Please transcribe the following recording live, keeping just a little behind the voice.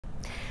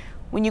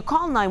When you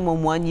call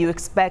 911, you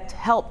expect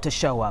help to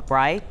show up,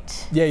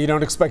 right? Yeah, you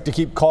don't expect to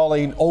keep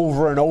calling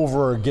over and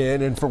over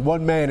again. And for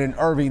one man in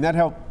Irving, that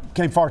help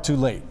came far too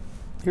late.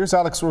 Here's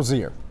Alex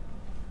Rozier.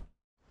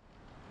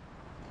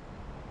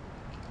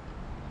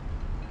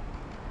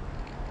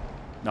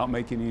 Not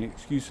making any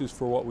excuses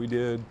for what we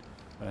did,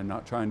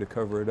 not trying to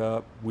cover it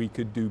up. We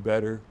could do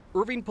better.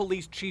 Irving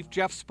Police Chief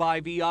Jeff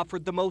Spivey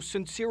offered the most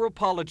sincere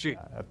apology.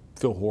 I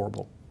feel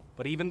horrible.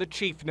 But even the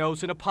chief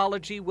knows an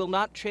apology will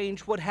not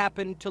change what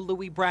happened to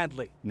Louis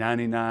Bradley.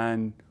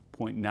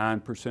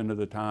 99.9% of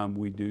the time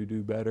we do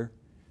better.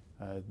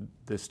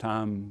 This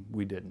time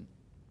we didn't.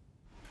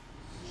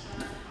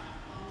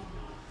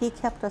 He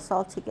kept us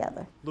all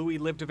together. Louis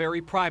lived a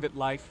very private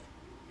life.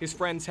 His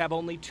friends have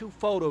only 2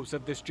 photos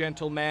of this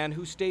gentleman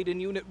who stayed in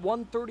Unit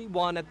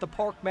 131 at the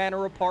Park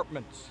Manor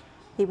Apartments.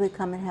 He would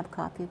come and have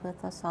coffee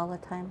with us all the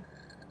time.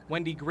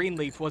 Wendy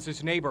Greenleaf was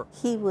his neighbor.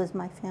 He was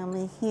my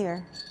family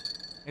here.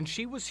 And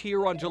she was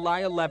here on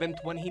July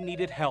 11th when he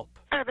needed help.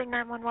 Irving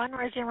 911,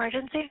 where's the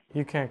emergency?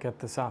 You can't get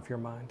this off your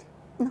mind.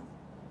 No,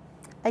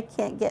 I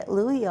can't get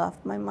Louis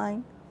off my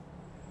mind.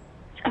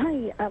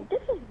 Hi,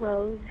 this is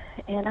Rose,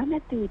 and I'm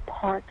at the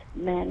Park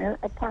Manor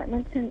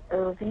Apartments in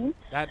Irving.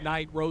 That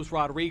night, Rose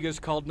Rodriguez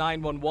called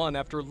 911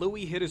 after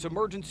Louis hit his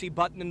emergency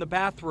button in the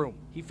bathroom.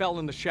 He fell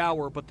in the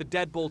shower, but the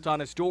deadbolt on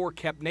his door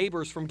kept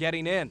neighbors from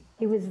getting in.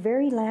 He was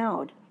very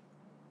loud,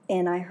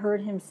 and I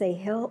heard him say,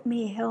 "Help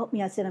me, help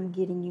me." I said, "I'm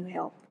getting you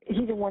help."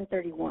 He's in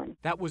 131.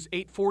 That was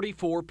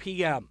 8:44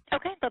 p.m.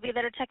 Okay, they'll be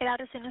there to check it out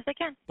as soon as they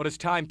can. But as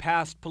time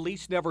passed,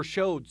 police never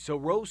showed, so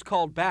Rose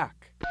called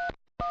back.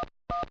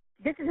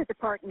 This is at the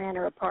Park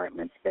Manor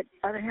Apartments, but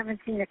I haven't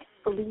seen a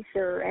police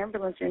or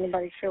ambulance or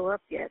anybody show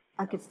up yet.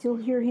 I could still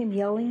hear him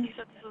yelling,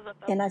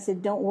 and I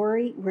said, "Don't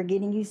worry, we're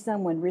getting you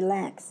someone,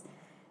 relax."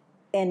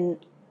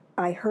 And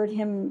I heard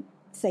him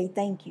say,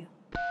 "Thank you."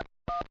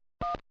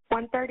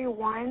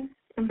 131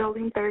 in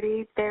Building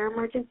 30, their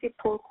emergency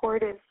pull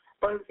cord is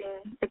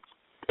buzzing.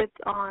 It's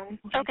on.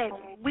 Okay,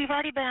 we've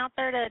already been out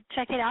there to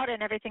check it out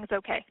and everything's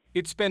okay.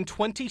 It's been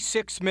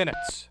 26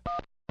 minutes.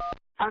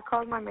 I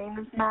called my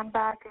maintenance man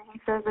back and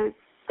he says that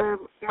the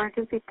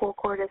emergency pull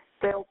cord is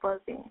still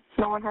buzzing.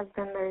 No one has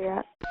been there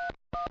yet.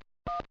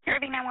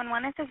 Irving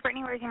 911, this is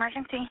Brittany, where's the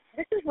emergency?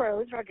 This is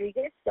Rose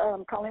Rodriguez,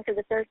 calling for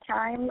the 3rd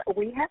time.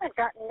 We haven't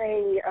gotten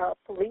a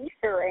police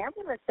or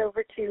ambulance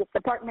over to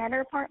the Park Manor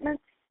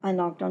Apartments. I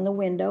knocked on the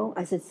window.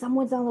 I said,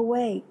 "Someone's on the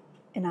way."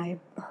 And I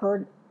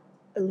heard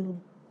a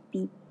little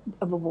beep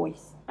of a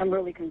voice. I'm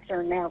really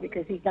concerned now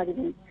because he's not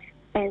even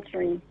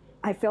answering.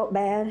 I felt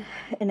bad,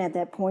 and at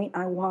that point,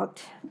 I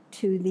walked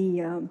to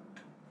the,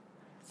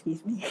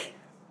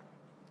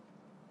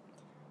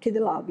 to the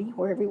lobby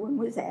where everyone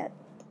was at,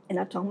 and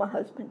I told my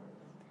husband,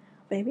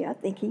 "Baby, I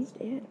think he's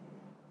dead."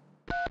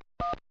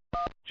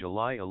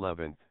 July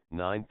 11th,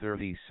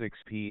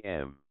 9:36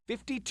 p.m.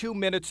 52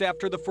 minutes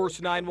after the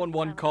first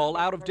 911 call,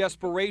 out of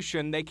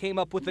desperation, they came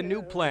up with a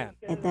new plan.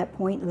 At that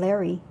point,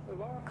 Larry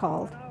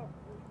called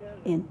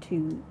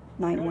into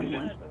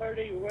 911.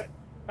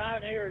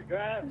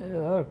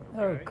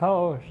 Our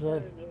cause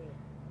that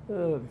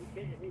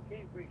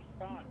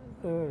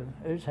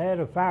it's had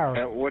a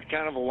fire. What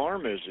kind of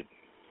alarm is it?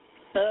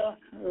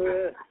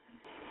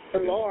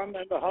 Alarm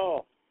in the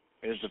hall.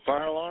 Is the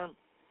fire alarm?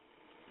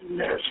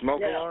 No. Or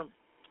smoke alarm?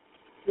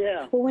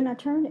 Yeah. Well, when I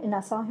turned and I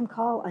saw him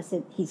call, I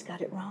said, "He's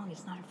got it wrong.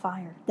 It's not a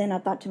fire." Then I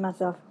thought to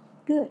myself,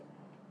 good,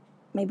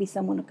 maybe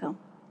someone will come.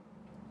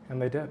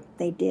 And they did.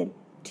 They did,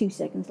 2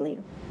 seconds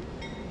later.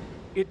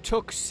 It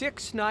took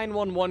 6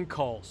 911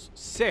 calls.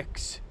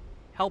 6.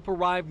 Help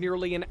arrived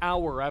nearly an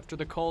hour after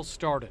the calls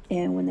started.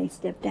 And when they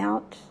stepped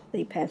out,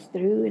 they passed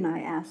through, and I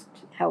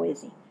asked, "How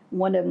is he?"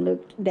 One of them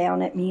looked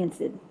down at me and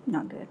said,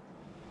 "Not good."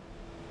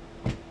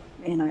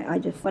 And I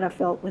just, what I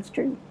felt was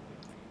true.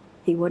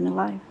 He wasn't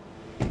alive.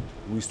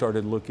 We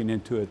started looking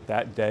into it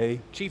that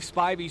day. Chief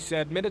Spivey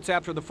said minutes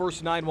after the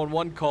first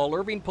 911 call,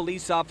 Irving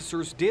police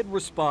officers did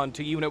respond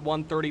to Unit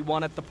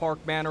 131 at the Park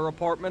Manor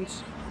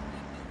Apartments.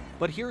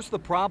 But here's the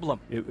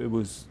problem. It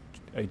was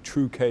a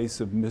true case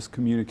of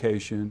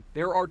miscommunication.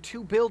 There are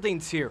 2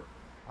 buildings here.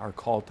 Our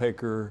call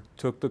taker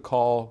took the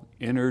call,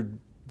 entered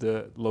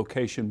the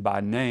location by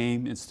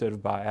name instead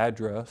of by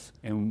address,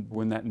 and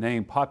when that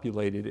name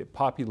populated, it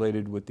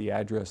populated with the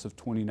address of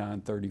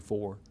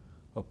 2934,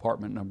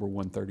 apartment number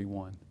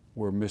 131.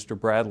 Where Mr.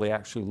 Bradley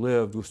actually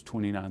lived was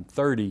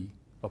 2930,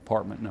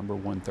 apartment number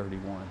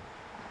 131.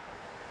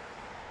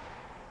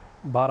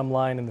 Bottom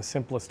line, in the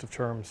simplest of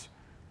terms,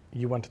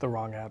 you went to the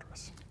wrong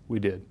address. We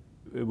did.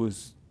 It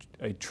was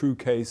a true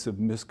case of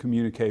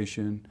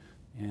miscommunication,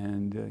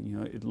 and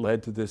it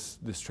led to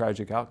this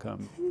tragic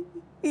outcome.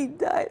 He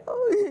died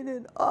in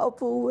an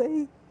awful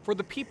way. For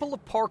the people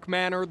of Park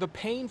Manor, the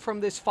pain from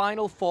this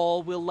final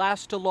fall will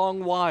last a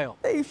long while.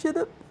 They should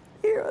have been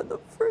here on the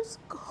first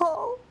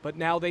call. But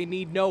now they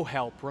need no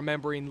help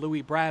remembering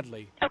Louis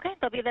Bradley. Okay,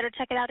 they'll be there to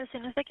check it out as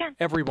soon as they can.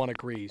 Everyone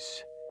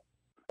agrees.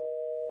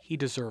 He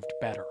deserved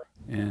better.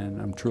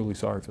 And I'm truly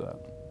sorry for that.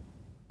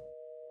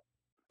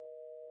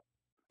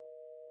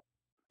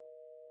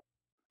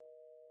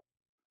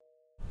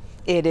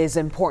 It is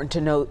important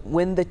to note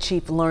when the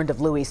chief learned of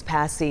Louis'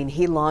 passing,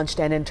 he launched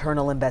an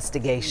internal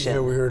investigation.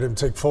 Yeah, we heard him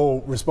take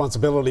full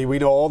responsibility. We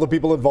know all the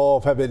people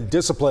involved have been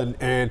disciplined.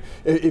 And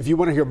if you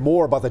want to hear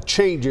more about the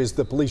changes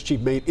the police chief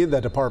made in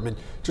that department,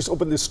 just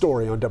open this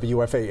story on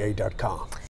WFAA.com.